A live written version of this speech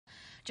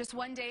Just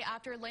one day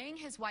after laying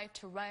his wife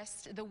to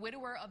rest, the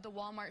widower of the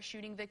Walmart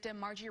shooting victim,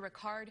 Margie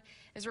Ricard,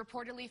 is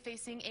reportedly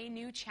facing a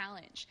new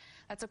challenge.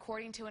 That's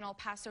according to an El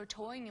Paso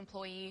towing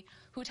employee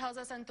who tells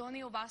us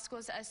Antonio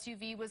Vasco's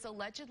SUV was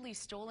allegedly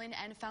stolen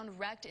and found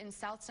wrecked in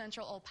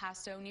South-Central El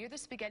Paso near the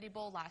Spaghetti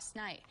Bowl last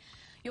night.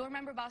 You'll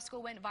remember Vasco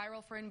went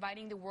viral for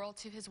inviting the world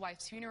to his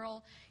wife's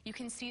funeral. You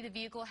can see the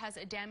vehicle has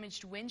a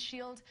damaged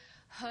windshield,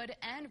 hood,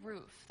 and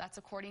roof. That's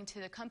according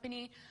to the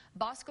company.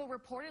 Vasco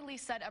reportedly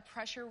said a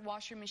pressure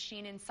washer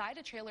machine inside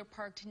a trailer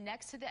parked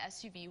next to the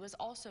SUV was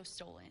also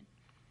stolen.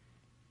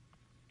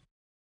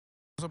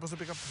 I was supposed to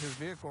pick up his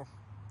vehicle.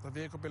 The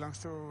vehicle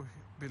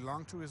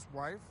belonged to his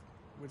wife,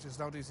 which is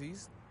now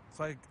deceased.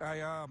 So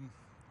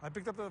I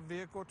picked up the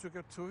vehicle, took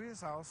it to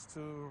his house, to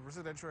a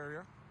residential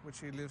area,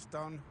 which he lives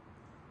down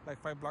like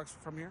 5 blocks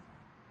from here.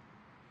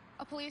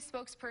 A police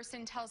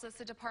spokesperson tells us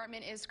the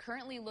department is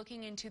currently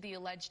looking into the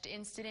alleged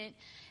incident.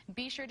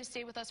 Be sure to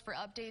stay with us for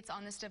updates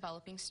on this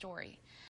developing story.